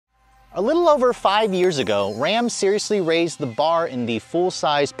A little over 5 years ago, Ram seriously raised the bar in the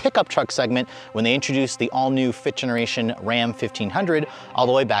full-size pickup truck segment when they introduced the all-new 5th generation Ram 1500 all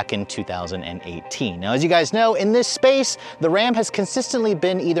the way back in 2018. Now, as you guys know, in this space, the Ram has consistently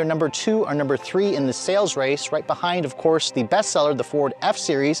been either number 2 or number 3 in the sales race, right behind, of course, the bestseller, the Ford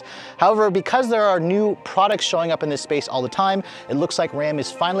F-Series. However, because there are new products showing up in this space all the time, it looks like Ram is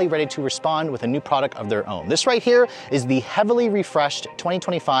finally ready to respond with a new product of their own. This right here is the heavily refreshed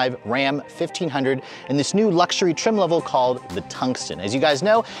 2025 Ram 1500 in this new luxury trim level called the Tungsten. As you guys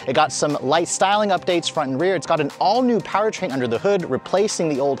know, it got some light styling updates front and rear. It's got an all-new powertrain under the hood, replacing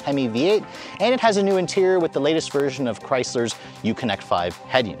the old Hemi V8, and it has a new interior with the latest version of Chrysler's Uconnect 5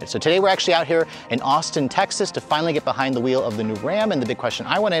 head unit. So today we're actually out here in Austin, Texas to finally get behind the wheel of the new Ram, and the big question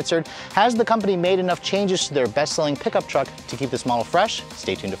I want answered, has the company made enough changes to their best-selling pickup truck to keep this model fresh?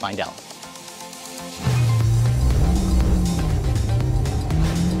 Stay tuned to find out.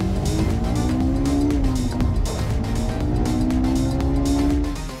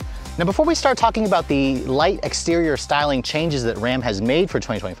 Now, before we start talking about the light exterior styling changes that Ram has made for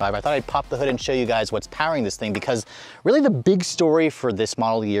 2025, I thought I'd pop the hood and show you guys what's powering this thing, because really the big story for this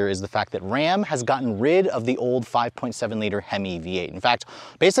model year is the fact that Ram has gotten rid of the old 5.7 liter Hemi V8. In fact,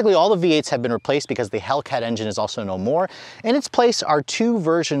 basically all the V8s have been replaced because the Hellcat engine is also no more. In its place are two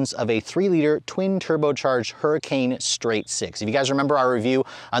versions of a 3 liter twin turbocharged Hurricane Straight 6. If you guys remember our review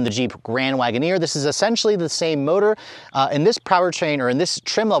on the Jeep Grand Wagoneer, this is essentially the same motor. In this powertrain, or in this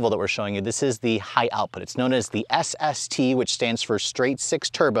trim level that we're showing you, this is the high output. It's known as the SST, which stands for Straight 6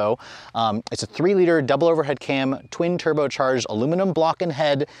 Turbo. It's a 3 liter double overhead cam, twin turbocharged aluminum block and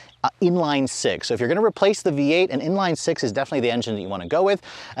head, inline 6. So if you're going to replace the V8, an inline 6 is definitely the engine that you want to go with.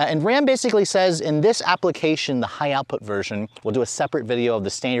 And Ram basically says in this application, the high output version, we'll do a separate video of the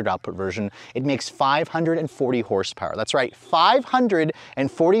standard output version, it makes 540 horsepower. That's right,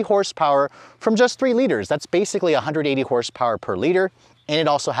 540 horsepower from just 3 liters. That's basically 180 horsepower per liter. And it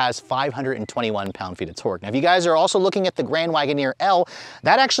also has 521 pound-feet of torque. Now, if you guys are also looking at the Grand Wagoneer L,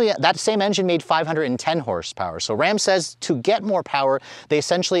 that same engine made 510 horsepower. So Ram says to get more power, they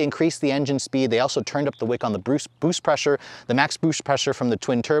essentially increased the engine speed. They also turned up the wick on the boost pressure. The max boost pressure from the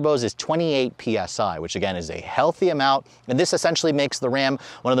twin turbos is 28 PSI, which again is a healthy amount. And this essentially makes the Ram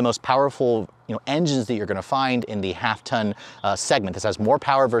one of the most powerful engines that you're going to find in the half-ton segment. This has more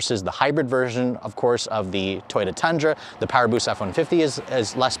power versus the hybrid version, of course, of the Toyota Tundra. The PowerBoost F-150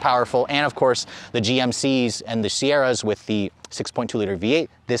 is less powerful, and of course, the GMCs and the Sierras with the 6.2 liter V8,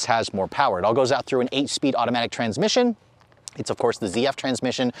 this has more power. It all goes out through an 8-speed automatic transmission. It's of course the ZF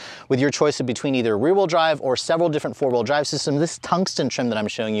transmission with your choice of between either rear-wheel drive or several different 4-wheel drive systems. This Tungsten trim that I'm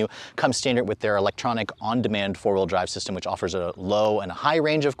showing you comes standard with their electronic on-demand 4-wheel drive system, which offers a low and a high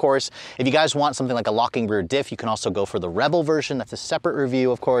range, of course. If you guys want something like a locking rear diff, you can also go for the Rebel version. That's a separate review,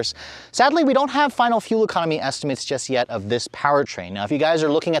 of course. Sadly, we don't have final fuel economy estimates just yet of this powertrain. Now, if you guys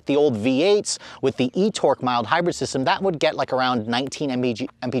are looking at the old V8s with the e-torque mild hybrid system, that would get like around 19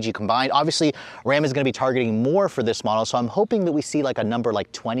 mpg combined. Obviously, Ram is going to be targeting more for this model, so I'm hoping that we see like a number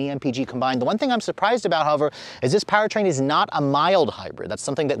like 20 mpg combined. The one thing I'm surprised about, however, is this powertrain is not a mild hybrid. That's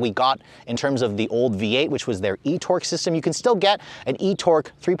something that we got in terms of the old V8, which was their e-torque system. You can still get an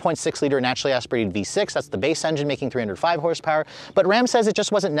e-torque 3.6 liter naturally aspirated V6. That's the base engine making 305 horsepower. But Ram says it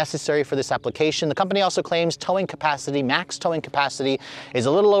just wasn't necessary for this application. The company also claims towing capacity, max towing capacity, is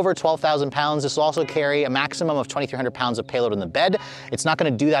a little over 12,000 pounds. This will also carry a maximum of 2,300 pounds of payload in the bed. It's not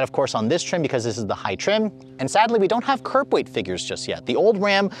going to do that, of course, on this trim because this is the high trim. And sadly, we don't have curb weight figures just yet. The old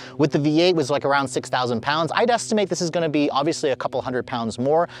Ram with the V8 was like around 6,000 pounds. I'd estimate this is going to be obviously a couple hundred pounds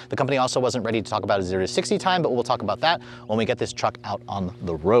more. The company also wasn't ready to talk about a 0 to 60 time, but we'll talk about that when we get this truck out on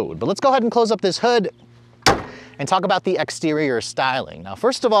the road. But let's go ahead and close up this hood and talk about the exterior styling. Now,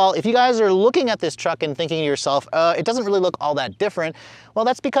 first of all, if you guys are looking at this truck and thinking to yourself, it doesn't really look all that different, well,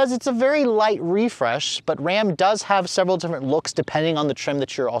 that's because it's a very light refresh, but Ram does have several different looks depending on the trim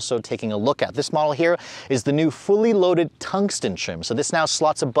that you're also taking a look at. This model here is the new fully loaded Tungsten trim. So this now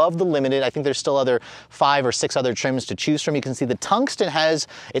slots above the Limited. I think there's still 5 or 6 other trims to choose from. You can see the Tungsten has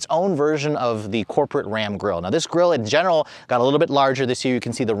its own version of the corporate Ram grille. Now, this grille in general got a little bit larger this year. You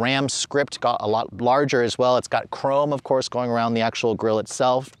can see the Ram script got a lot larger as well. It's got chrome, of course, going around the actual grille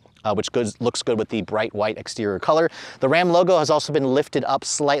itself. Which looks good with the bright white exterior color. The Ram logo has also been lifted up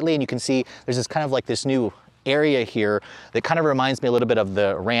slightly, and you can see there's this kind of like this new area here that kind of reminds me a little bit of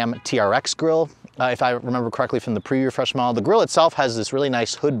the Ram TRX grille. if I remember correctly from the pre-refresh model. The grille itself has this really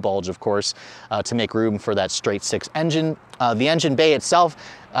nice hood bulge, of course, to make room for that straight six engine. The engine bay itself,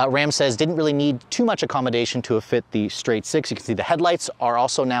 Ram says, didn't really need too much accommodation to fit the straight six. You can see the headlights are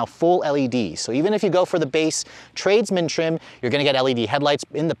also now full LED. So even if you go for the base tradesman trim, you're gonna get LED headlights.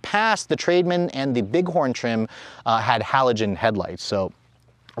 In the past, the Trademan and the Bighorn trim had halogen headlights. So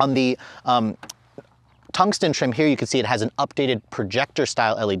on the Tungsten trim here, you can see it has an updated projector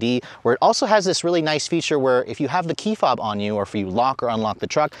style LED, where it also has this really nice feature where if you have the key fob on you, or if you lock or unlock the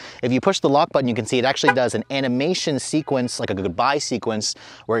truck, if you push the lock button, you can see it actually does an animation sequence, like a goodbye sequence,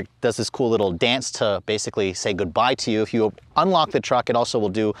 where it does this cool little dance to basically say goodbye to you. If you unlock the truck, it also will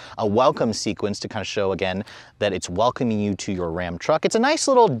do a welcome sequence to kind of show again that it's welcoming you to your Ram truck. It's a nice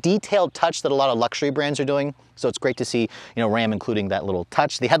little detailed touch that a lot of luxury brands are doing. So it's great to see, Ram including that little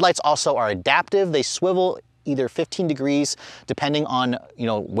touch. The headlights also are adaptive. They swivel either 15 degrees depending on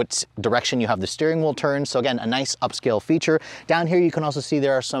what direction you have the steering wheel turned. So again, a nice upscale feature. Down here you can also see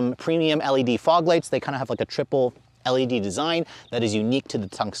there are some premium LED fog lights. They kind of have like a triple LED design that is unique to the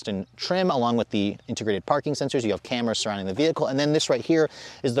Tungsten trim, along with the integrated parking sensors. You have cameras surrounding the vehicle, and then this right here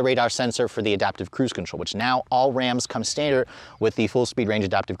is the radar sensor for the adaptive cruise control, which now all Rams come standard with the full speed range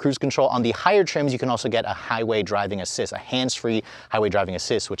adaptive cruise control. On the higher trims, you can also get a highway driving assist, a hands-free highway driving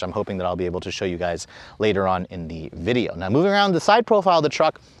assist, which I'm hoping that I'll be able to show you guys later on in the video. Now, moving around the side profile of the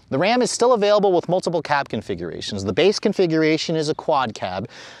truck, the Ram is still available with multiple cab configurations. The base configuration is a quad cab.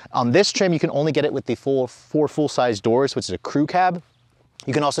 On this trim, you can only get it with the four full-size doors, which is a crew cab.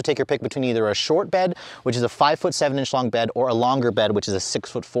 You can also take your pick between either a short bed, which is a 5'7" long bed, or a longer bed, which is a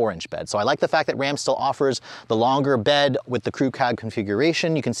 6'4" bed. So I like the fact that Ram still offers the longer bed with the crew cab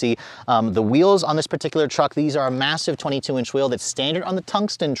configuration. You can see the wheels on this particular truck. These are a massive 22-inch wheel that's standard on the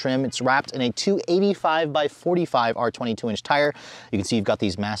Tungsten trim. It's wrapped in a 285 by 45 R22-inch tire. You can see you've got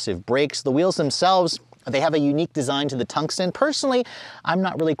these massive brakes. The wheels themselves, they have a unique design to the Tungsten. Personally, I'm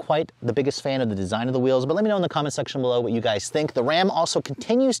not really quite the biggest fan of the design of the wheels, but let me know in the comment section below what you guys think. The Ram also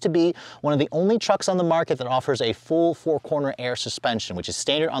continues to be one of the only trucks on the market that offers a full four-corner air suspension, which is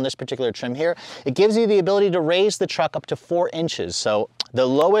standard on this particular trim here. It gives you the ability to raise the truck up to 4 inches. So the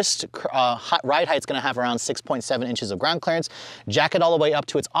lowest ride height is going to have around 6.7 inches of ground clearance. Jack it all the way up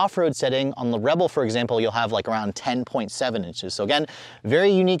to its off-road setting. On the Rebel, for example, you'll have like around 10.7 inches. So again,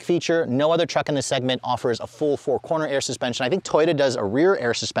 very unique feature. No other truck in this segment offers a full four-corner air suspension. I think Toyota does a rear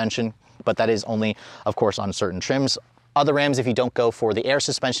air suspension, but that is only, of course, on certain trims. Other Rams, if you don't go for the air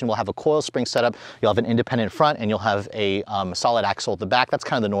suspension, will have a coil spring setup. You'll have an independent front, and you'll have a solid axle at the back. That's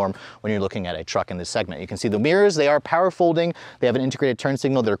kind of the norm when you're looking at a truck in this segment. You can see the mirrors, they are power folding. They have an integrated turn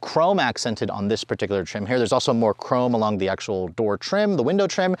signal. They're chrome accented on this particular trim here. There's also more chrome along the actual door trim, the window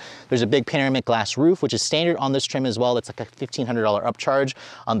trim. There's a big panoramic glass roof, which is standard on this trim as well. It's like a $1,500 upcharge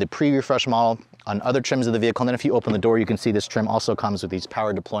on the pre-refresh model. On other trims of the vehicle. And then if you open the door, you can see this trim also comes with these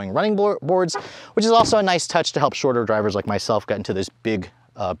power deploying running boards, which is also a nice touch to help shorter drivers like myself get into this big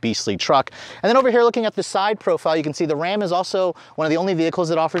beastly truck. And then over here, looking at the side profile, you can see the Ram is also one of the only vehicles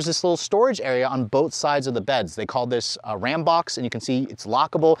that offers this little storage area on both sides of the beds. They call this a Ram box, and you can see it's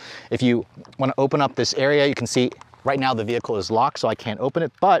lockable. If you want to open up this area, you can see right now the vehicle is locked, so I can't open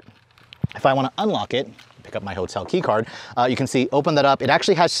it, but if I want to unlock it, pick up my hotel key card, you can see, open that up. It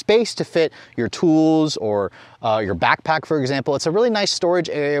actually has space to fit your tools or your backpack, for example. It's a really nice storage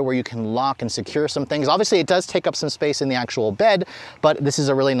area where you can lock and secure some things. Obviously, it does take up some space in the actual bed, but this is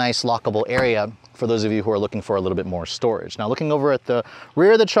a really nice lockable area for those of you who are looking for a little bit more storage. Now, looking over at the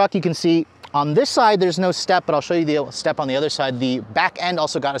rear of the truck, you can see on this side, there's no step, but I'll show you the step on the other side. The back end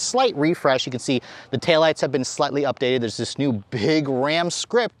also got a slight refresh. You can see the taillights have been slightly updated. There's this new big Ram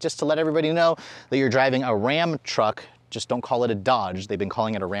script just to let everybody know that you're driving a Ram truck. Just don't call it a Dodge. They've been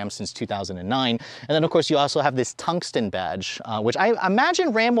calling it a Ram since 2009. And then, of course, you also have this Tungsten badge, which I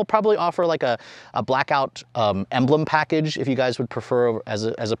imagine Ram will probably offer like a blackout emblem package if you guys would prefer,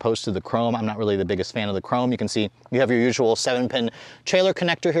 as opposed to the chrome. I'm not really the biggest fan of the chrome. You can see you have your usual 7-pin trailer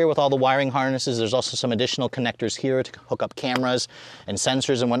connector here with all the wiring harnesses. There's also some additional connectors here to hook up cameras and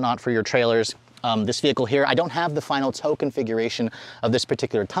sensors and whatnot for your trailers. This vehicle here, I don't have the final tow configuration of this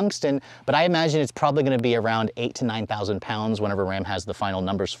particular Tungsten, but I imagine it's probably going to be around 8,000 to 9,000 pounds whenever Ram has the final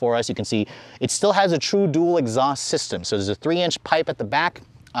numbers for us. You can see it still has a true dual exhaust system. So there's a 3-inch pipe at the back.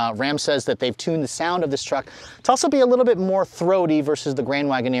 Ram says that they've tuned the sound of this truck to also be a little bit more throaty versus the Grand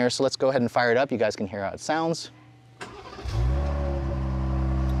Wagoneer. So let's go ahead and fire it up. You guys can hear how it sounds.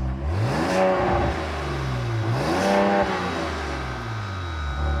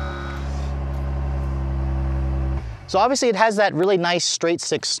 So obviously it has that really nice straight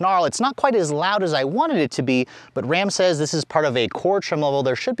six snarl. It's not quite as loud as I wanted it to be, but Ram says this is part of a core trim level.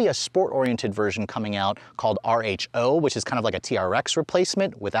 There should be a sport-oriented version coming out called RHO, which is kind of like a TRX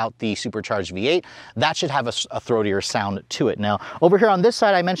replacement without the supercharged V8. That should have a throatier sound to it. Now, over here on this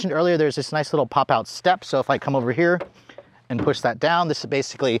side, I mentioned earlier, there's this nice little pop-out step. So if I come over here and push that down, this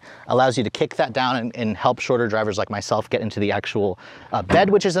basically allows you to kick that down and help shorter drivers like myself get into the actual bed,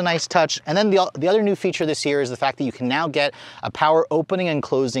 which is a nice touch. And then the other new feature this year is the fact that you can now get a power opening and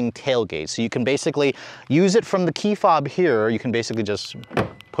closing tailgate. So you can basically use it from the key fob here. You can basically just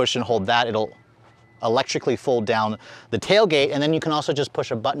push and hold that. It'll electrically fold down the tailgate, and then you can also just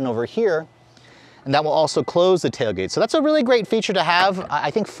push a button over here and that will also close the tailgate. So that's a really great feature to have. I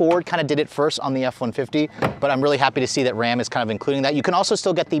think Ford kind of did it first on the F-150, but I'm really happy to see that Ram is kind of including that. You can also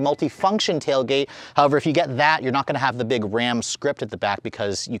still get the multi-function tailgate. However, if you get that, you're not gonna have the big Ram script at the back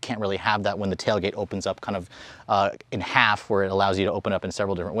because you can't really have that when the tailgate opens up kind of in half, where it allows you to open up in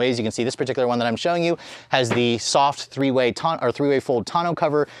several different ways. You can see this particular one that I'm showing you has the soft three-way fold tonneau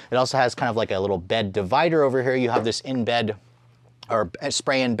cover. It also has kind of like a little bed divider over here. You have this in-bed or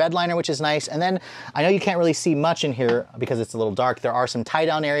spray-in bed liner, which is nice. And then I know you can't really see much in here because it's a little dark. There are some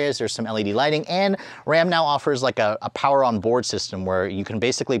tie-down areas, there's some LED lighting, and Ram now offers like a power on board system where you can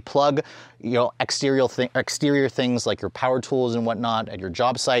basically plug exterior things like your power tools and whatnot at your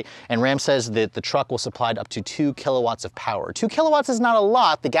job site. And Ram says that the truck will supply up to 2 kilowatts of power. 2 kilowatts is not a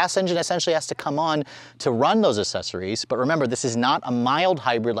lot. The gas engine essentially has to come on to run those accessories. But remember, this is not a mild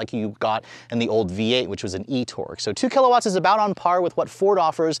hybrid like you got in the old V8, which was an e-torque. So 2 kilowatts is about on par with what Ford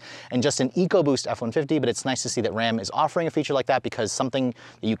offers in just an EcoBoost F-150, but it's nice to see that Ram is offering a feature like that because something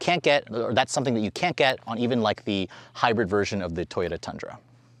that you can't get, or that's something that you can't get on even like the hybrid version of the Toyota Tundra.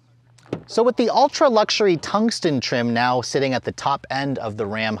 So with the ultra luxury tungsten trim now sitting at the top end of the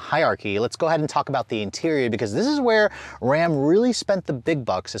Ram hierarchy, let's go ahead and talk about the interior, because this is where Ram really spent the big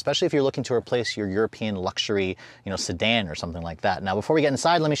bucks, especially if you're looking to replace your European luxury, sedan or something like that. Now, before we get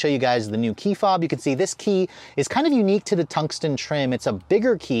inside, let me show you guys the new key fob. You can see this key is kind of unique to the tungsten trim. It's a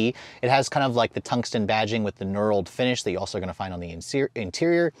bigger key. It has kind of like the tungsten badging with the knurled finish that you're also going to find on the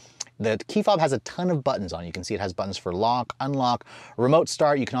interior. The key fob has a ton of buttons on it. You can see it has buttons for lock, unlock, remote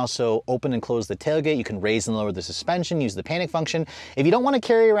start. You can also open and close the tailgate. You can raise and lower the suspension, use the panic function. If you don't want to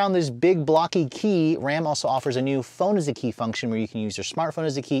carry around this big blocky key, Ram also offers a new phone as a key function where you can use your smartphone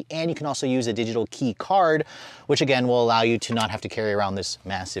as a key, and you can also use a digital key card, which again will allow you to not have to carry around this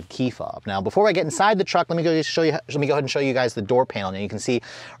massive key fob. Now, before I get inside the truck, let me go ahead and show you guys the door panel. Now you can see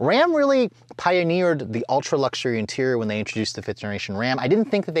Ram really pioneered the ultra luxury interior when they introduced the 5th generation Ram. I didn't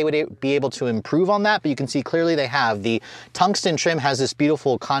think that they would be able to improve on that, but you can see clearly they have. The tungsten trim has this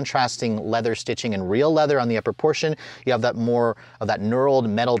beautiful contrasting leather stitching and real leather on the upper portion. You have that more of that knurled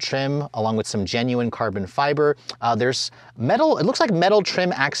metal trim along with some genuine carbon fiber. There's metal, it looks like metal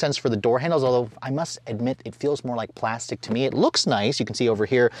trim accents for the door handles, although I must admit it feels more like plastic to me. It looks nice. You can see over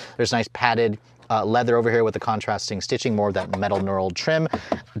here, there's nice padded leather over here with the contrasting stitching, more of that metal knurled trim.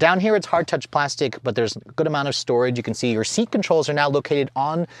 Down here, it's hard touch plastic, but there's a good amount of storage. You can see your seat controls are now located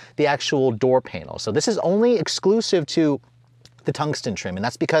on the actual door panel. So this is only exclusive to the tungsten trim, and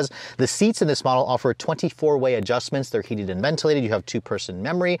that's because the seats in this model offer 24-way adjustments. They're heated and ventilated. You have 2-person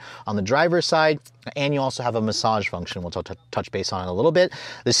memory on the driver's side, and you also have a massage function, which I'll touch base on in a little bit.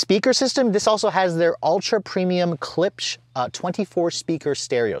 The speaker system, this also has their ultra premium Klipsch 24-speaker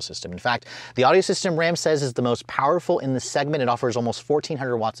stereo system. In fact, the audio system Ram says is the most powerful in the segment. It offers almost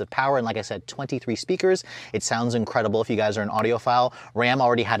 1,400 watts of power, and like I said, 23 speakers. It sounds incredible if you guys are an audiophile. Ram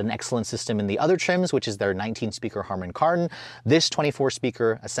already had an excellent system in the other trims, which is their 19-speaker Harman Kardon. This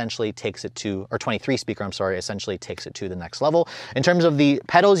 24-speaker essentially takes it to, or 23-speaker, I'm sorry, essentially takes it to the next level. In terms of the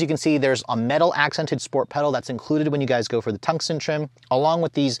pedals, you can see there's a metal accented sport pedal that's included when you guys go for the tungsten trim, along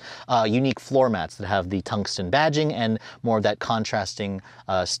with these unique floor mats that have the tungsten badging and more of that contrasting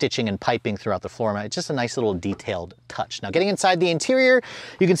stitching and piping throughout the floor mat. It's just a nice little detailed touch. Now, getting inside the interior,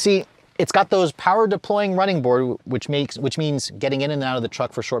 you can see it's got those power deploying running board, which means getting in and out of the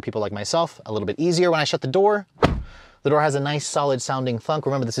truck for short people like myself a little bit easier. When I shut the door has a nice solid sounding thunk.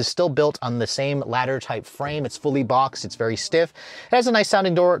 Remember, this is still built on the same ladder type frame. It's fully boxed, it's very stiff. It has a nice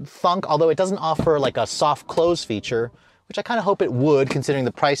sounding door thunk, although it doesn't offer like a soft close feature, which I kind of hope it would considering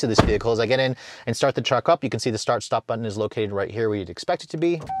the price of this vehicle. As I get in and start the truck up, you can see the start stop button is located right here where you'd expect it to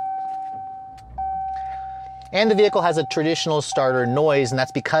be. And the vehicle has a traditional starter noise, and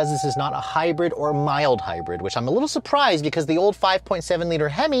that's because this is not a hybrid or mild hybrid, which I'm a little surprised because the old 5.7 liter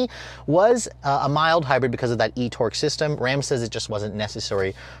Hemi was a mild hybrid because of that e-torque system. Ram says it just wasn't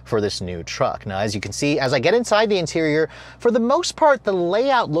necessary for this new truck. Now, as you can see, as I get inside the interior, for the most part, the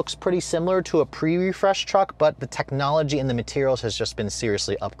layout looks pretty similar to a pre-refresh truck, but the technology and the materials has just been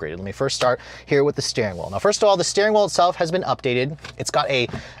seriously upgraded. Let me first start here with the steering wheel. Now, first of all, the steering wheel itself has been updated. It's got a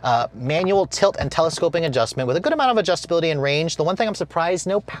manual tilt and telescoping adjustment with a good amount of adjustability and range. The one thing I'm surprised,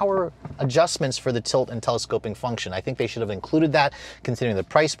 no power adjustments for the tilt and telescoping function. I think they should have included that considering the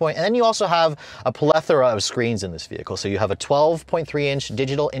price point. And then you also have a plethora of screens in this vehicle. So you have a 12.3-inch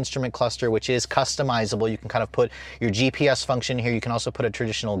digital instrument cluster, which is customizable. You can kind of put your GPS function here. You can also put a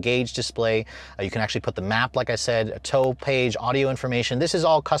traditional gauge display. You can actually put the map, like I said, a tow page, audio information. This is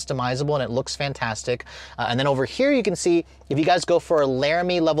all customizable and it looks fantastic. And then over here, you can see if you guys go for a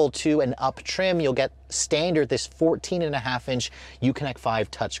Laramie level 2 and up trim, you'll get standard this 14.5-inch Uconnect 5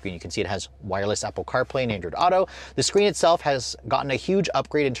 touchscreen. You can see it has wireless Apple CarPlay and Android Auto. The screen itself has gotten a huge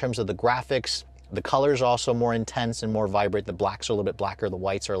upgrade in terms of the graphics. The colors are also more intense and more vibrant. The blacks are a little bit blacker, the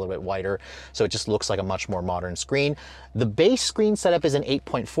whites are a little bit whiter. So it just looks like a much more modern screen. The base screen setup is an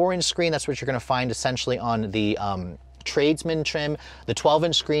 8.4-inch screen. That's what you're gonna find essentially on the Tradesman trim. The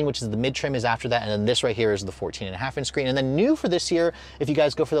 12-inch screen, which is the mid trim, is after that, and then this right here is the 14.5-inch screen. And then new for this year, if you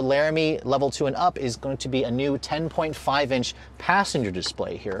guys go for the Laramie level 2 and up, is going to be a new 10.5-inch passenger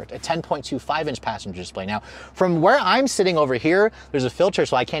display here, a 10.25-inch passenger display. Now, from where I'm sitting over here, there's a filter,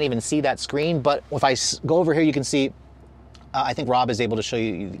 so I can't even see that screen, but if I go over here, you can see I think Rob is able to show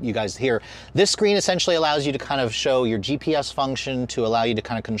you guys here. This screen essentially allows you to kind of show your GPS function, to allow you to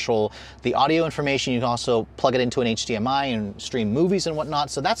kind of control the audio information. You can also plug it into an HDMI and stream movies and whatnot.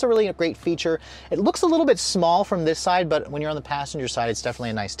 So that's a really great feature. It looks a little bit small from this side, but when you're on the passenger side, it's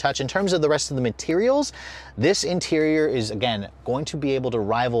definitely a nice touch. In terms of the rest of the materials, this interior is, again, going to be able to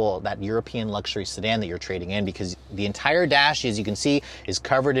rival that European luxury sedan that you're trading in, because the entire dash, as you can see, is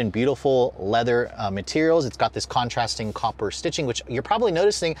covered in beautiful leather materials. It's got this contrasting copper stitching, which you're probably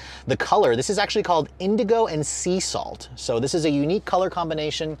noticing the color. This is actually called indigo and sea salt. So this is a unique color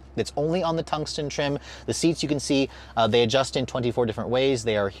combination that's only on the tungsten trim. The seats, you can see, they adjust in 24 different ways.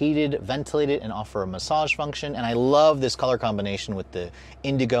 They are heated, ventilated, and offer a massage function. And I love this color combination with the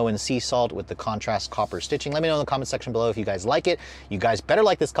indigo and sea salt with the contrast copper stitching. Let me know in the comment section below if you guys like it. You guys better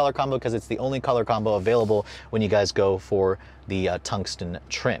like this color combo because it's the only color combo available when you guys go for the tungsten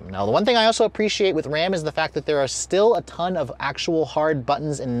trim. Now, the one thing I also appreciate with Ram is the fact that there are still a ton of actual hard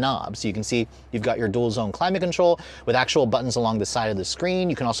buttons and knobs. So you can see you've got your dual zone climate control with actual buttons along the side of the screen.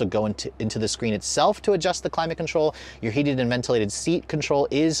 You can also go into the screen itself to adjust the climate control. Your heated and ventilated seat control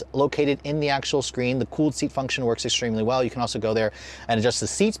is located in the actual screen. The cooled seat function works extremely well. You can also go there and adjust the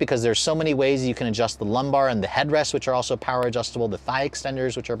seats because there's so many ways you can adjust the lumbar and the headrest, which are also power adjustable, the thigh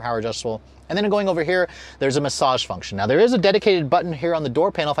extenders, which are power adjustable. And then going over here, there's a massage function. Now, there is a dedicated button here on the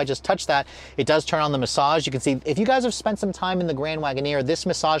door panel. If I just touch that, it does turn on the massage. You can see, if you guys have spent some time in the Grand Wagoneer, this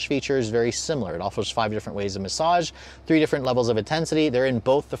massage feature is very similar. It offers 5 different ways of massage, 3 different levels of intensity. They're in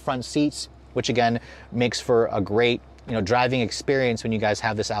both the front seats, which again makes for a great, driving experience when you guys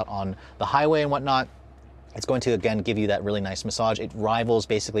have this out on the highway and whatnot. It's going to, again, give you that really nice massage. It rivals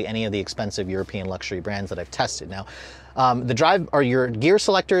basically any of the expensive European luxury brands that I've tested. Now, your gear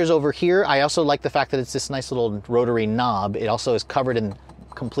selector is over here. I also like the fact that it's this nice little rotary knob. It also is covered in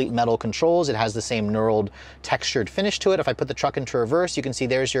complete metal controls. It has the same knurled textured finish to it. If I put the truck into reverse, you can see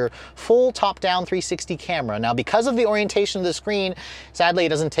there's your full top-down 360 camera. Now, because of the orientation of the screen, sadly, it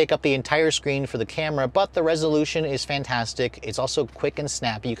doesn't take up the entire screen for the camera, but the resolution is fantastic. It's also quick and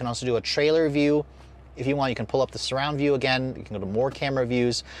snappy. You can also do a trailer view. If you want, you can pull up the surround view again. You can go to more camera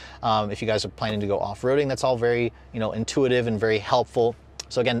views. If you guys are planning to go off-roading, that's all very, intuitive and very helpful.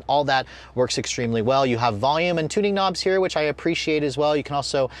 So again, all that works extremely well. You have volume and tuning knobs here, which I appreciate as well. You can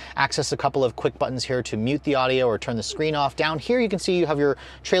also access a couple of quick buttons here to mute the audio or turn the screen off. Down here, you can see you have your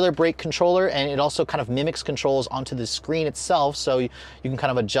trailer brake controller, and it also kind of mimics controls onto the screen itself. So you can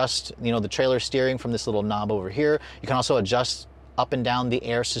kind of adjust, the trailer steering from this little knob over here. You can also adjust up and down the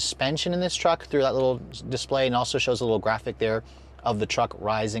air suspension in this truck through that little display, and also shows a little graphic there of the truck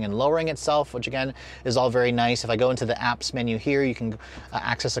rising and lowering itself, which again is all very nice. If I go into the apps menu here, you can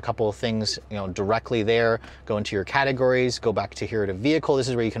access a couple of things directly there. Go into your categories, go back to here to vehicle. This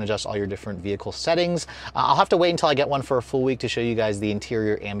is where you can adjust all your different vehicle settings. I'll have to wait until I get one for a full week to show you guys the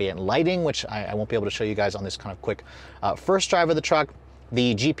interior ambient lighting, which I won't be able to show you guys on this kind of quick first drive of the truck.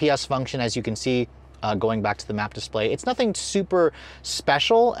 The GPS function, as you can see, going back to the map display. It's nothing super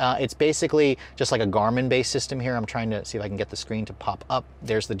special. It's basically just like a Garmin-based system here. I'm trying to see if I can get the screen to pop up.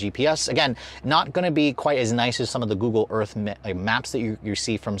 There's the GPS. Again, not going to be quite as nice as some of the Google Earth maps that you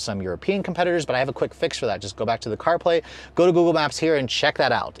see from some European competitors, but I have a quick fix for that. Just go back to the CarPlay, go to Google Maps here and check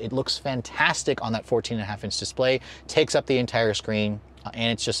that out. It looks fantastic on that 14.5-inch display, takes up the entire screen.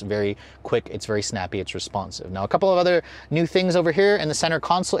 And it's just very quick, it's very snappy, it's responsive. Now, a couple of other new things over here in the center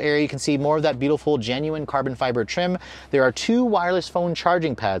console area, you can see more of that beautiful genuine carbon fiber trim. There are 2 wireless phone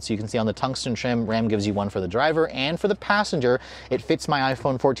charging pads. So you can see on the tungsten trim, Ram gives you one for the driver and for the passenger. It fits my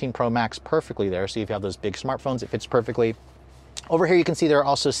iPhone 14 Pro Max perfectly there. So if you have those big smartphones, it fits perfectly. Over here, you can see there are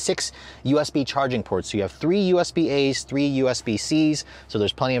also 6 USB charging ports. So you have 3 USB-A's, 3 USB-C's. So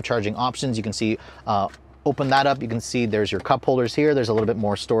there's plenty of charging options. You can see open that up, you can see there's your cup holders here. There's a little bit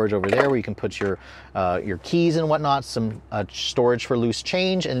more storage over there where you can put your keys and whatnot, some storage for loose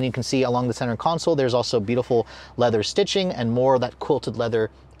change. And then you can see along the center console, there's also beautiful leather stitching and more of that quilted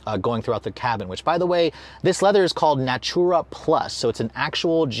leather going throughout the cabin, which, by the way, this leather is called Natura Plus. So it's an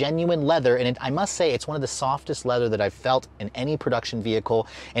actual genuine leather. And I must say, it's one of the softest leather that I've felt in any production vehicle.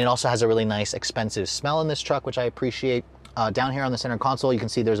 And it also has a really nice, expensive smell in this truck, which I appreciate. Down here on the center console, you can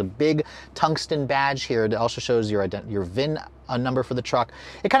see there's a big tungsten badge here that also shows your VIN number for the truck.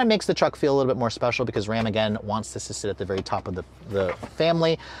 It kind of makes the truck feel a little bit more special because Ram, again, wants this to sit at the very top of the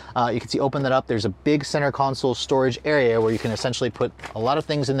family. You can see, open that up, there's a big center console storage area where you can essentially put a lot of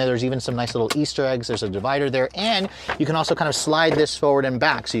things in there. There's even some nice little Easter eggs. There's a divider there, and you can also kind of slide this forward and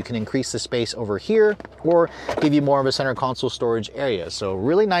back so you can increase the space over here or give you more of a center console storage area. So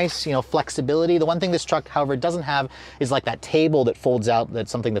really nice, you know, flexibility. The one thing this truck, however, doesn't have is like that table that folds out.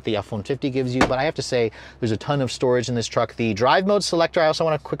 That's something that the F-150 gives you, but I have to say there's a ton of storage in this truck. The drive mode selector, I also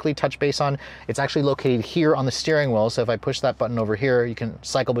want to quickly touch base on. It's actually located here on the steering wheel. So if I push that button over here, you can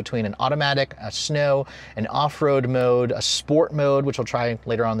cycle between an automatic, a snow, an off-road mode, a sport mode, which we'll try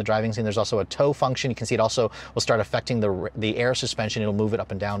later on in the driving scene. There's also a tow function. You can see it also will start affecting the air suspension. It'll move it up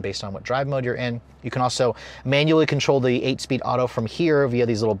and down based on what drive mode you're in. You can also manually control the 8-speed auto from here via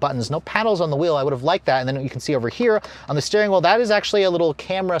these little buttons. No paddles on the wheel. I would have liked that. And then you can see over here on the steering wheel, that is actually a little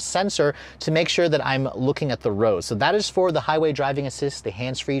camera sensor to make sure that I'm looking at the road. So that is for the highway driving assist, the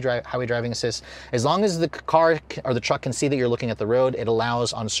hands-free highway driving assist. As long as the car or the truck can see that you're looking at the road, it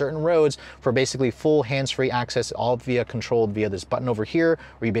allows on certain roads for basically full hands-free access, all controlled via this button over here,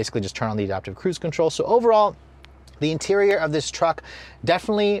 where you basically just turn on the adaptive cruise control. So overall, the interior of this truck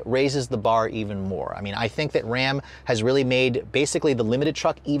definitely raises the bar even more. I mean, I think that Ram has really made basically the limited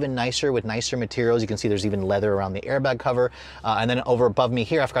truck even nicer with nicer materials. You can see there's even leather around the airbag cover. And then over above me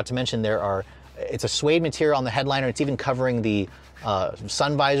here, I forgot to mention it's a suede material on the headliner. It's even covering the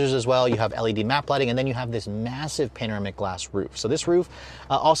sun visors as well. You have LED map lighting, and then you have this massive panoramic glass roof. So this roof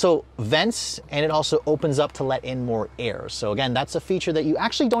also vents, and it also opens up to let in more air. So again, that's a feature that you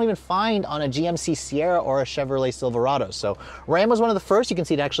actually don't even find on a GMC Sierra or a Chevrolet Silverado. So Ram was one of the first. You can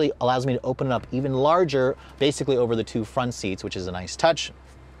see it actually allows me to open it up even larger, basically over the 2 front seats, which is a nice touch.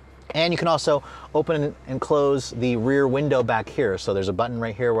 And you can also open and close the rear window back here. So there's a button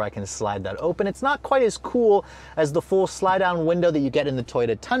right here where I can slide that open. It's not quite as cool as the full slide down window that you get in the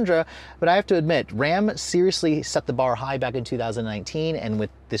Toyota Tundra, but I have to admit, Ram seriously set the bar high back in 2019. And with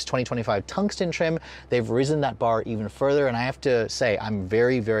this 2025 tungsten trim, they've risen that bar even further. And I have to say, I'm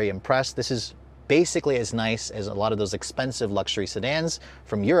very, very impressed. This is basically as nice as a lot of those expensive luxury sedans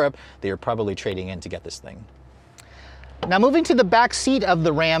from Europe that you're probably trading in to get this thing. Now, moving to the back seat of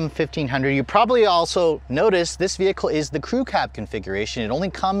the Ram 1500, you probably also noticed this vehicle is the crew cab configuration. It only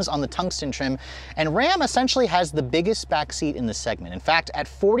comes on the tungsten trim, and Ram essentially has the biggest back seat in the segment. In fact, at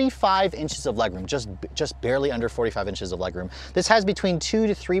 45 inches of legroom, just barely under 45 inches of legroom, this has between 2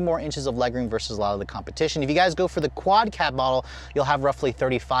 to 3 more inches of legroom versus a lot of the competition. If you guys go for the quad cab model, you'll have roughly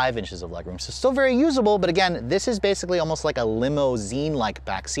 35 inches of legroom. So still very usable, but again, this is basically almost like a limousine-like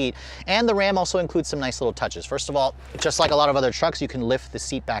back seat. And the Ram also includes some nice little touches. First of all, just like a lot of other trucks, you can lift the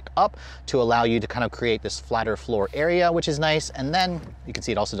seat back up to allow you to kind of create this flatter floor area, which is nice. And then you can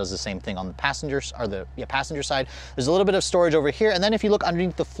see it also does the same thing on the passenger side. There's a little bit of storage over here. And then if you look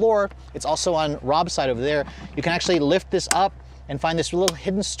underneath the floor, it's also on Rob's side over there. You can actually lift this up and find this little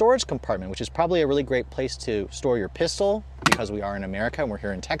hidden storage compartment, which is probably a really great place to store your pistol because we are in America and we're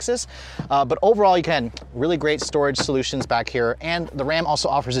here in Texas. But overall, you can really great storage solutions back here. And the Ram also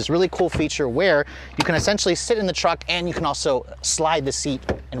offers this really cool feature where you can essentially sit in the truck and you can also slide the seat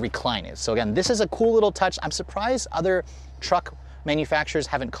and recline it. So again, this is a cool little touch. I'm surprised other truck manufacturers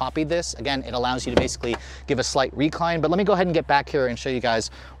haven't copied this. Again, it allows you to basically give a slight recline, but let me go ahead and get back here and show you guys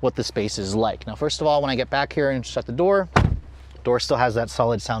what the space is like. Now, first of all, when I get back here and shut the door, Door still has that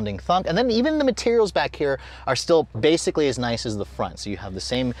solid sounding thunk. And then even the materials back here are still basically as nice as the front. So you have the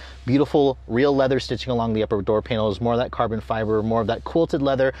same beautiful real leather stitching along the upper door panels, more of that carbon fiber, more of that quilted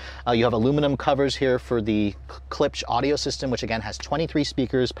leather. You have aluminum covers here for the Klipsch audio system, which again has 23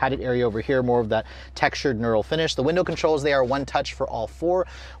 speakers, padded area over here, more of that textured neural finish. The window controls, they are one touch for all four,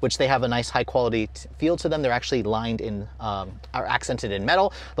 which they have a nice high quality feel to them. They're actually lined in, are accented in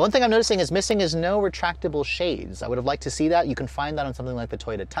metal. The one thing I'm noticing is missing is no retractable shades. I would have liked to see that. You can find that on something like the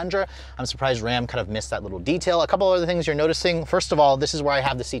Toyota Tundra. I'm surprised Ram kind of missed that little detail. A couple other things you're noticing. First of all, this is where I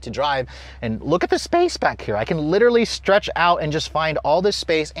have the seat to drive, and look at the space back here. I can literally stretch out and just find all this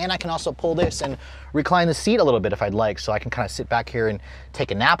space, and I can also pull this and recline the seat a little bit if I'd like, so I can kind of sit back here and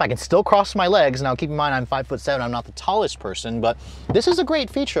take a nap. I can still cross my legs. Now keep in mind I'm 5'7", I'm not the tallest person, but this is a great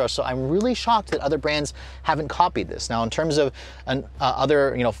feature, so I'm really shocked that other brands haven't copied this. Now in terms of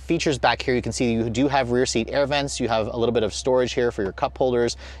other features back here, you can see you do have rear seat air vents, you have a little bit of storage here for your cup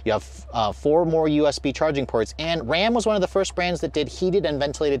holders, you have 4 more USB charging ports, and Ram was one of the first brands that did heated and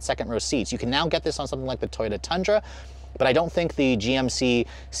ventilated second row seats. You can now get this on something like the Toyota Tundra, but I don't think the GMC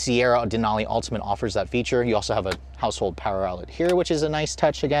Sierra Denali Ultimate offers that feature. You also have a household power outlet here, which is a nice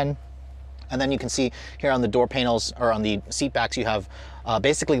touch again. And then you can see here on the door panels, or on the seat backs, you have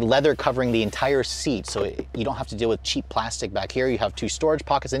basically leather covering the entire seat, so you don't have to deal with cheap plastic back here. You have 2 storage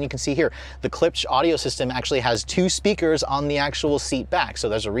pockets, and you can see here, the Klipsch audio system actually has 2 speakers on the actual seat back, so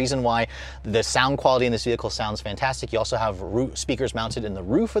there's a reason why the sound quality in this vehicle sounds fantastic. You also have speakers mounted in the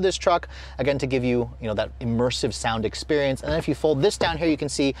roof of this truck, again, to give you, that immersive sound experience. And then if you fold this down here, you can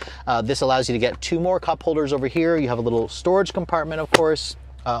see this allows you to get 2 more cup holders over here. You have a little storage compartment, of course,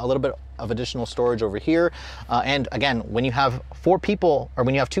 a little bit of additional storage over here. And again, when you have 4 people, or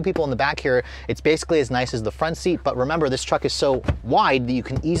when you have 2 people in the back here, it's basically as nice as the front seat. But remember, this truck is so wide that you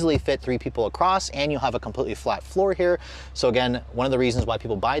can easily fit 3 people across, and you'll have a completely flat floor here. So again, one of the reasons why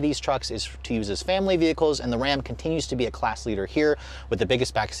people buy these trucks is to use as family vehicles, and the Ram continues to be a class leader here with the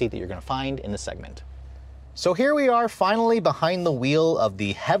biggest back seat that you're gonna find in the segment. So here we are finally behind the wheel of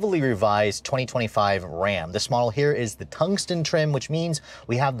the heavily revised 2025 Ram. This model here is the Tungsten trim, which means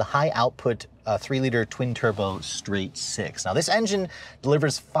we have the high output 3-liter twin turbo straight 6. Now this engine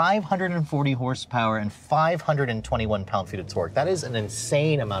delivers 540 horsepower and 521 pound-feet of torque. That is an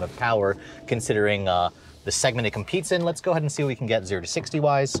insane amount of power considering the segment it competes in. Let's go ahead and see what we can get 0 to 60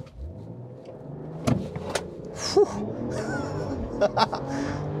 wise.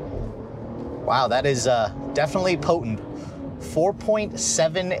 Wow, that is definitely potent.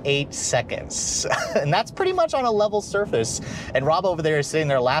 4.78 seconds. And that's pretty much on a level surface. And Rob over there is sitting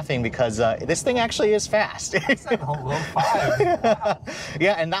there laughing because this thing actually is fast.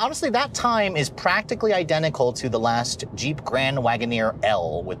 Yeah, and honestly, that time is practically identical to the last Jeep Grand Wagoneer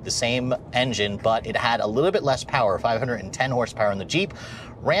L with the same engine, but it had a little bit less power, 510 horsepower in the Jeep.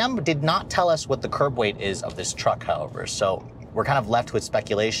 Ram did not tell us what the curb weight is of this truck, however, so we're kind of left with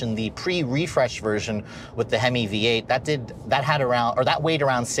speculation. The pre-refresh version with the Hemi V8, that weighed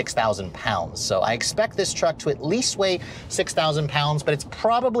around 6,000 pounds. So I expect this truck to at least weigh 6,000 pounds, but it's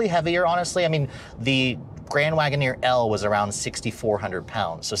probably heavier, honestly. I mean, the Grand Wagoneer L was around 6,400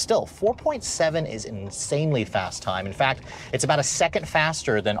 pounds. So still, 4.7 is an insanely fast time. In fact, it's about a second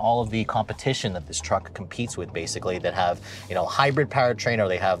faster than all of the competition that this truck competes with, basically, that have, hybrid powertrain, or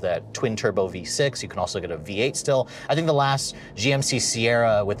they have that twin turbo V6. You can also get a V8 still. I think the last GMC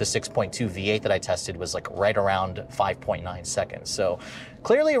Sierra with the 6.2 V8 that I tested was like right around 5.9 seconds. So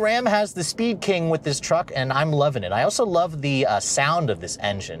clearly Ram has the speed king with this truck, and I'm loving it. I also love the sound of this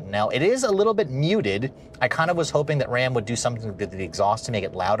engine. Now, it is a little bit muted. I kind of was hoping that Ram would do something to the exhaust to make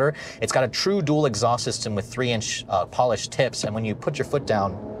it louder. It's got a true dual exhaust system with 3-inch polished tips, and when you put your foot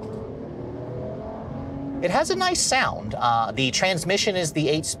down, it has a nice sound. The transmission is the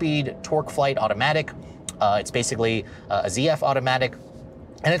 8-speed Torque Flight automatic. It's basically a ZF automatic.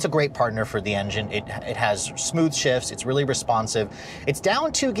 And it's a great partner for the engine. It has smooth shifts, it's really responsive. It's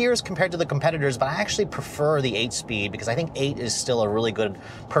down 2 gears compared to the competitors, but I actually prefer the 8-speed because I think 8 is still a really good,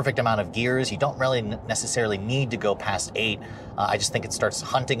 perfect amount of gears. You don't really necessarily need to go past 8. I just think it starts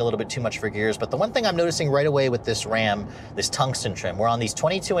hunting a little bit too much for gears. But the one thing I'm noticing right away with this Ram, this Tungsten trim, we're on these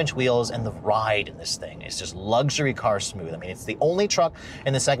 22-inch wheels, and the ride in this thing is just luxury car smooth. I mean, it's the only truck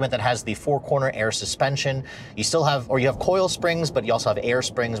in the segment that has the 4-corner air suspension. You still have, or you have coil springs, but you also have air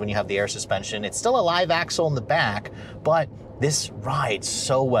springs when you have the air suspension. It's still a live axle in the back, but this rides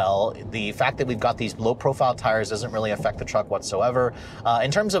so well. The fact that we've got these low profile tires doesn't really affect the truck whatsoever.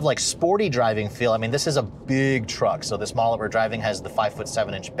 In terms of like sporty driving feel, I mean, this is a big truck. So this model that we're driving has the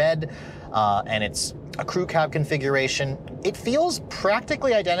 5'7" bed, and it's a crew cab configuration. It feels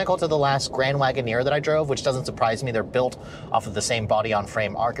practically identical to the last Grand Wagoneer that I drove, which doesn't surprise me. They're built off of the same body on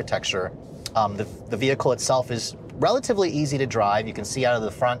frame architecture. The vehicle itself is relatively easy to drive. You can see out of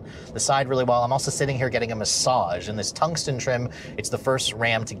the front, the side really well. I'm also sitting here getting a massage. In this tungsten trim, it's the first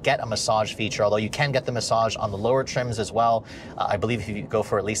Ram to get a massage feature, although you can get the massage on the lower trims as well. I believe if you go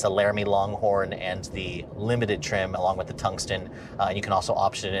for at least a Laramie Longhorn and the limited trim along with the tungsten, and you can also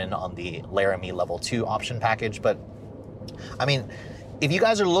option in on the Laramie level 2 option package. But I mean, if you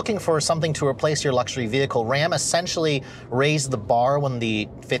guys are looking for something to replace your luxury vehicle, Ram essentially raised the bar when the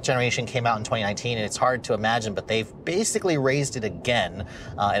 5th generation came out in 2019, and it's hard to imagine, but they've basically raised it again.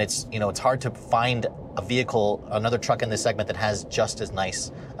 And it's, you know, it's hard to find a vehicle, another truck in this segment that has just as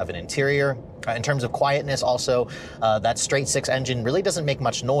nice of an interior. In terms of quietness also, that straight 6 engine really doesn't make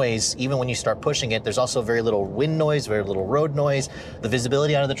much noise even when you start pushing it. There's also very little wind noise, very little road noise. The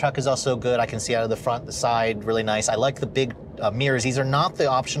visibility out of the truck is also good. I can see out of the front, the side, really nice. I like the big mirrors. These are not the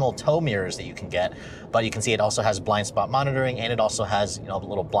optional tow mirrors that you can get, but you can see it also has blind spot monitoring, and it also has, you know, a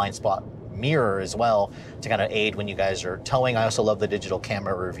little blind spot mirror as well to kind of aid when you guys are towing. I also love the digital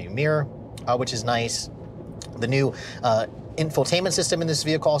camera rearview mirror, which is nice. The new infotainment system in this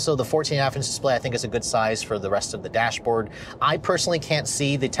vehicle, also the 14.5" display, I think is a good size for the rest of the dashboard. I personally can't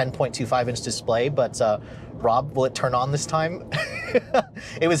see the 10.25" display, but Rob, will it turn on this time?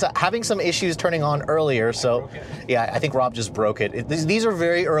 It was having some issues turning on earlier, so yeah, I think Rob just broke it. These are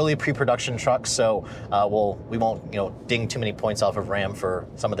very early pre-production trucks, so we won't, you know, ding too many points off of Ram for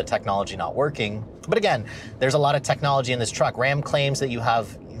some of the technology not working. But again, there's a lot of technology in this truck. Ram claims that you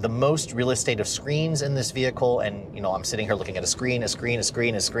have the most real estate of screens in this vehicle, and you know, I'm sitting here looking at a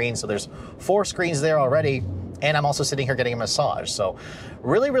screen, so there's 4 screens there already, and I'm also sitting here getting a massage. So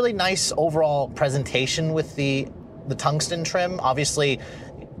really, really nice overall presentation with the tungsten trim. Obviously,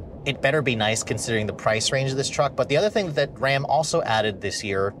 it better be nice considering the price range of this truck, but the other thing that Ram also added this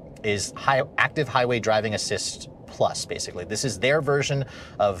year is active highway driving assist Plus, basically. This is their version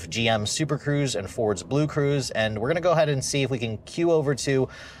of GM's Super Cruise and Ford's Blue Cruise, and we're gonna go ahead and see if we can cue over to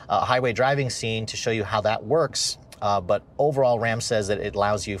a highway driving scene to show you how that works. But overall, Ram says that it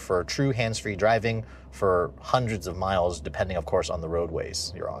allows you for true hands-free driving for hundreds of miles, depending, of course, on the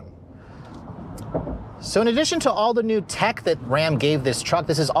roadways you're on. So in addition to all the new tech that Ram gave this truck,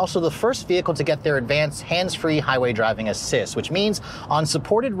 this is also the first vehicle to get their advanced hands-free highway driving assist, which means on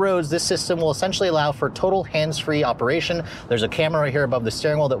supported roads, this system will essentially allow for total hands-free operation. There's a camera right here above the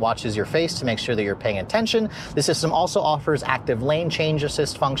steering wheel that watches your face to make sure that you're paying attention. The system also offers active lane change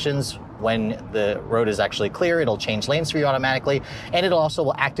assist functions. When the road is actually clear, it'll change lanes for you automatically, and it also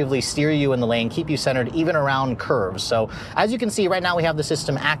will actively steer you in the lane, keep you centered even around curves. So as you can see right now, we have the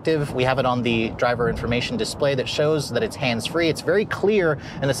system active. We have it on the driver information display that shows that it's hands-free. It's very clear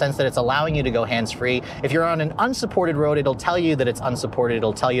in the sense that it's allowing you to go hands-free. If you're on an unsupported road, it'll tell you that it's unsupported.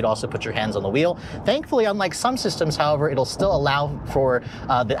 It'll tell you to also put your hands on the wheel. Thankfully, unlike some systems, however, it'll still allow for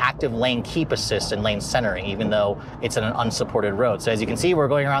the active lane keep assist and lane centering, even though it's in an unsupported road. So as you can see, we're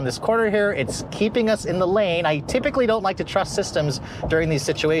going around this corner here. It's keeping us in the lane. I typically don't like to trust systems during these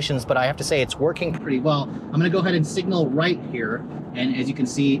situations, but I have to say it's working pretty well. I'm going to go ahead and signal right here, and as you can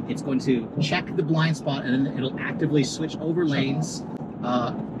see, it's going to check the blind spot, and then it'll actively switch over lanes.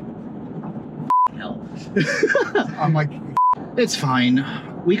 Hell. I'm like, it's fine.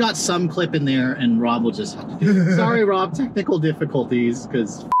 We got some clip in there, and Rob will just have to do it. Sorry, Rob, technical difficulties,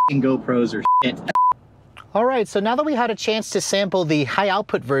 because GoPros are shit. All right, so now that we had a chance to sample the high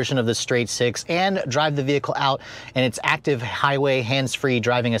output version of the straight 6 and drive the vehicle out and its active highway hands-free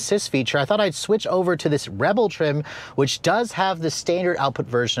driving assist feature, I thought I'd switch over to this Rebel trim, which does have the standard output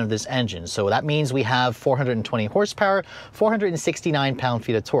version of this engine. So that means we have 420 horsepower, 469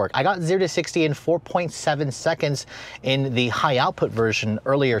 pound-feet of torque. I got 0 to 60 in 4.7 seconds in the high output version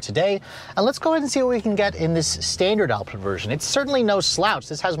earlier today. And let's go ahead and see what we can get in this standard output version. It's certainly no slouch.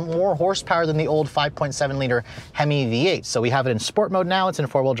 This has more horsepower than the old 5.7 liter Hemi V8. So we have it in sport mode now. It's in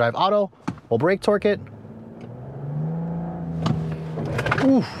 4-wheel drive auto. We'll brake torque it.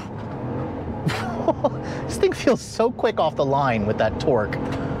 Oof. This thing feels so quick off the line with that torque.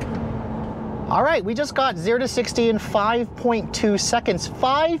 All right, we just got 0 to 60 in 5.2 seconds.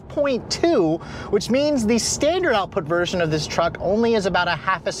 5.2, which means the standard output version of this truck only is about a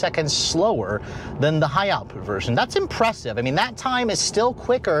half a second slower than the high output version. That's impressive. I mean, that time is still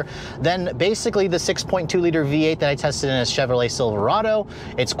quicker than basically the 6.2 liter V8 that I tested in a Chevrolet Silverado.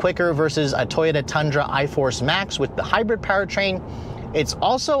 It's quicker versus a Toyota Tundra iForce Max with the hybrid powertrain. It's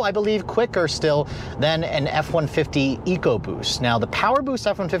also, I believe, quicker still than an F-150 EcoBoost. Now, the PowerBoost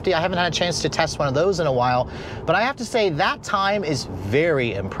F-150, I haven't had a chance to test one of those in a while, but I have to say that time is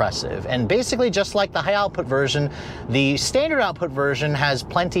very impressive. And basically, just like the high output version, the standard output version has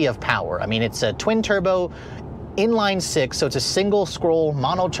plenty of power. I mean, it's a twin turbo inline six, so it's a single scroll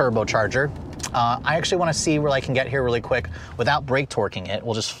mono turbocharger. I actually want to see where I can get here really quick without brake torquing it.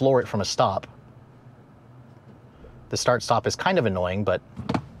 We'll just floor it from a stop. The start stop is kind of annoying, but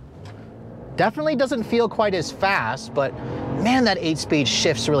definitely doesn't feel quite as fast, but man, that 8-speed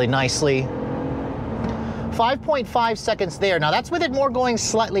shifts really nicely. 5.5 seconds there. Now that's with it more going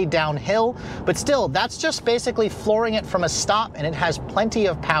slightly downhill, but still, that's just basically flooring it from a stop, and it has plenty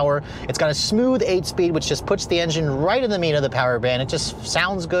of power. It's got a smooth 8-speed, which just puts the engine right in the meat of the power band. It just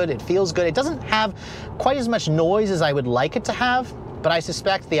sounds good, it feels good. It doesn't have quite as much noise as I would like it to have, but I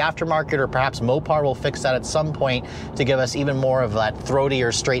suspect the aftermarket or perhaps Mopar will fix that at some point to give us even more of that throaty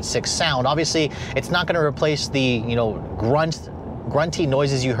or straight six sound. Obviously, it's not going to replace the, you know, grunty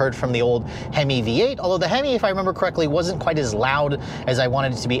noises you heard from the old Hemi V8, although the Hemi, if I remember correctly, wasn't quite as loud as I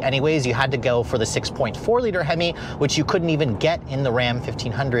wanted it to be anyways. You had to go for the 6.4 liter Hemi, which you couldn't even get in the Ram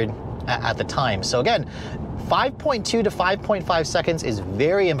 1500 at the time. So again, 5.2 to 5.5 seconds is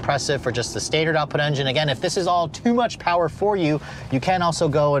very impressive for just the standard output engine. Again, if this is all too much power for you, you can also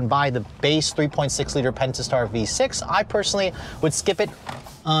go and buy the base 3.6 liter Pentastar V6. I personally would skip it,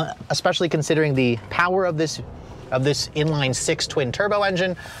 especially considering the power of this inline six twin turbo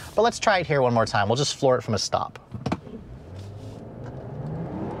engine. But let's try it here one more time. We'll just floor it from a stop.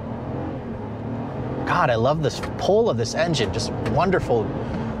 God, I love this pull of this engine, just wonderful.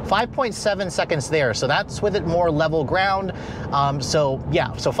 5.7 seconds there, so that's with it more level ground. So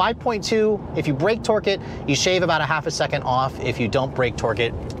yeah, so 5.2, if you brake torque it, you shave about a half a second off if you don't brake torque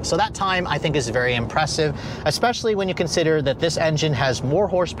it. So that time I think is very impressive, especially when you consider that this engine has more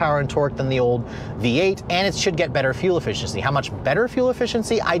horsepower and torque than the old V8, and it should get better fuel efficiency. How much better fuel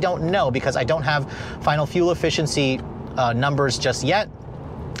efficiency? I don't know, because I don't have final fuel efficiency numbers just yet.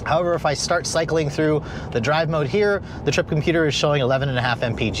 However, if I start cycling through the drive mode here, the trip computer is showing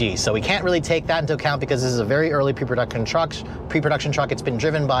 11.5 mpg. So we can't really take that into account because this is a very early pre-production truck. It's been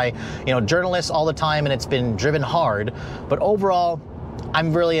driven by, you know, journalists all the time, and it's been driven hard. But overall,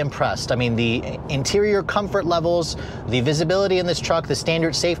 I'm really impressed. I mean, the interior comfort levels, the visibility in this truck, the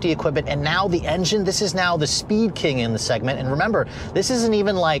standard safety equipment, and now the engine. This is now the speed king in the segment. And remember, this isn't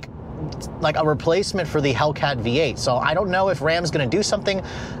even like a replacement for the Hellcat V8. So I don't know if Ram's going to do something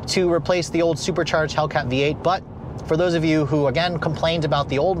to replace the old supercharged Hellcat V8, but for those of you who, again, complained about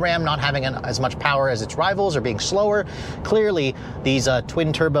the old Ram not having as much power as its rivals or being slower, clearly these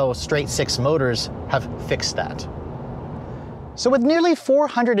twin turbo straight six motors have fixed that. So with nearly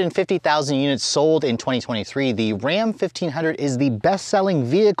 450,000 units sold in 2023, the Ram 1500 is the best-selling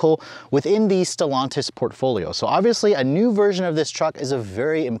vehicle within the Stellantis portfolio. So obviously a new version of this truck is a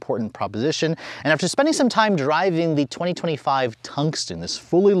very important proposition. And after spending some time driving the 2025 Tungsten, this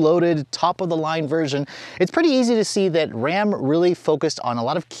fully loaded, top-of-the-line version, it's pretty easy to see that Ram really focused on a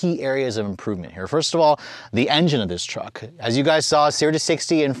lot of key areas of improvement here. First of all, the engine of this truck. As you guys saw, 0 to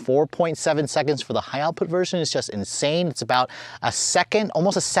 60 in 4.7 seconds for the high-output version is just insane. It's about a second,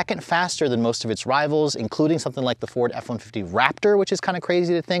 almost a second faster than most of its rivals, including something like the Ford F-150 Raptor, which is kind of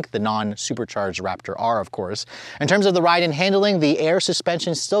crazy to think, the non-supercharged Raptor R, of course. In terms of the ride and handling, the air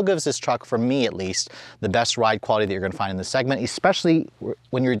suspension still gives this truck, for me at least, the best ride quality that you're going to find in the segment, especially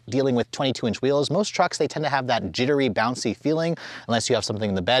when you're dealing with 22-inch wheels. Most trucks, they tend to have that jittery, bouncy feeling, unless you have something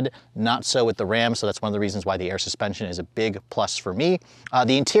in the bed. Not so with the Ram, so that's one of the reasons why the air suspension is a big plus for me.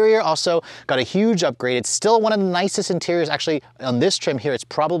 The interior also got a huge upgrade. It's still one of the nicest interiors. Actually, on this trim here, it's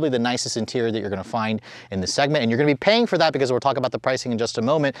probably the nicest interior that you're going to find in the segment, and you're going to be paying for that because we'll talk about the pricing in just a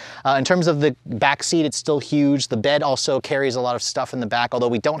moment. In terms of the back seat, it's still huge. The bed also carries a lot of stuff in the back, although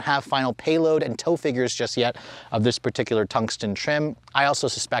we don't have final payload and tow figures just yet of this particular Tungsten trim. I also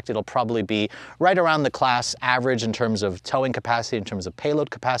suspect it'll probably be right around the class average in terms of towing capacity, in terms of payload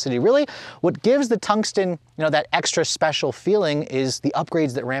capacity. Really, what gives the Tungsten, you know, that extra special feeling is the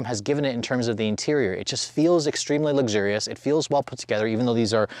upgrades that Ram has given it in terms of the interior. It just feels extremely luxurious. It feels well put together, even though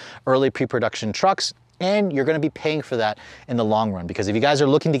these are early pre-production trucks. And you're gonna be paying for that in the long run, because if you guys are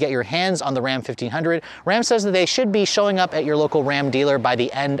looking to get your hands on the Ram 1500, Ram says that they should be showing up at your local Ram dealer by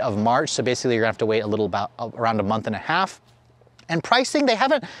the end of March. So basically you're gonna have to wait around a month and a half. And pricing, they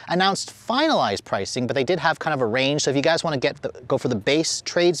haven't announced finalized pricing, but they did have kind of a range. So if you guys want to go for the base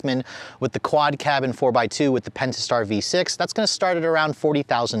Tradesman with the quad cab and 4x2 with the Pentastar V6, that's going to start at around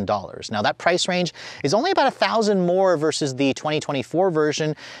 $40,000. Now that price range is only about $1,000 more versus the 2024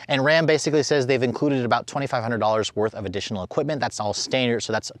 version, and Ram basically says they've included about $2,500 worth of additional equipment. That's all standard,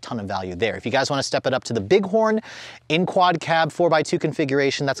 so that's a ton of value there. If you guys want to step it up to the Bighorn in quad cab 4x2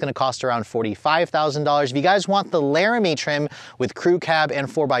 configuration, that's going to cost around $45,000. If you guys want the Laramie trim with crew cab and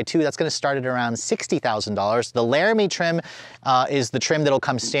 4x2, that's going to start at around $60,000. The Laramie trim is the trim that'll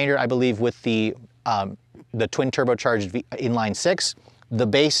come standard, I believe, with the twin turbocharged inline 6. The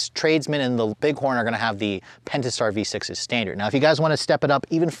base Tradesman and the Bighorn are going to have the Pentastar V6 as standard. Now, if you guys want to step it up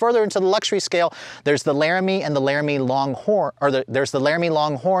even further into the luxury scale, there's the Laramie and the Laramie Longhorn, there's the Laramie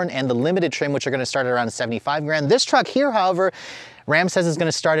Longhorn and the limited trim, which are going to start at around 75 grand. This truck here, however, Ram says it's going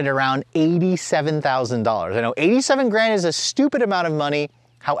to start at around $87,000. I know 87 grand is a stupid amount of money.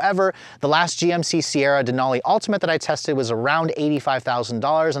 However, the last GMC Sierra Denali Ultimate that I tested was around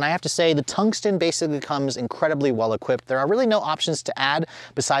 $85,000, and I have to say the Tungsten basically comes incredibly well equipped. There are really no options to add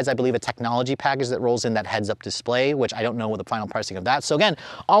besides, I believe, a technology package that rolls in that heads-up display, which I don't know what the final pricing of that. So again,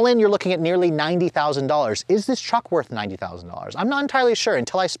 all in, you're looking at nearly $90,000. Is this truck worth $90,000? I'm not entirely sure.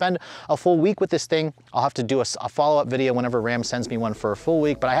 Until I spend a full week with this thing, I'll have to do a follow-up video whenever Ram sends me one for a full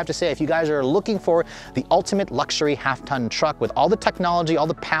week. But I have to say, if you guys are looking for the ultimate luxury half-ton truck with all the technology, all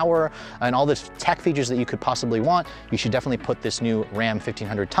the power, and all the tech features that you could possibly want, you should definitely put this new Ram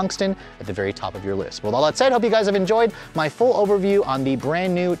 1500 Tungsten at the very top of your list. With all that said, hope you guys have enjoyed my full overview on the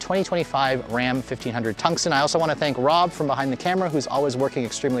brand new 2025 Ram 1500 Tungsten. I also want to thank Rob from behind the camera, who's always working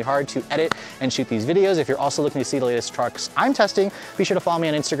extremely hard to edit and shoot these videos. If you're also looking to see the latest trucks I'm testing, be sure to follow me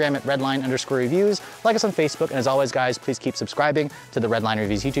on Instagram at redline_reviews, like us on Facebook, and as always, guys, please keep subscribing to the Redline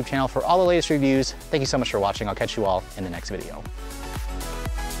Reviews YouTube channel for all the latest reviews. Thank you so much for watching. I'll catch you all in the next video.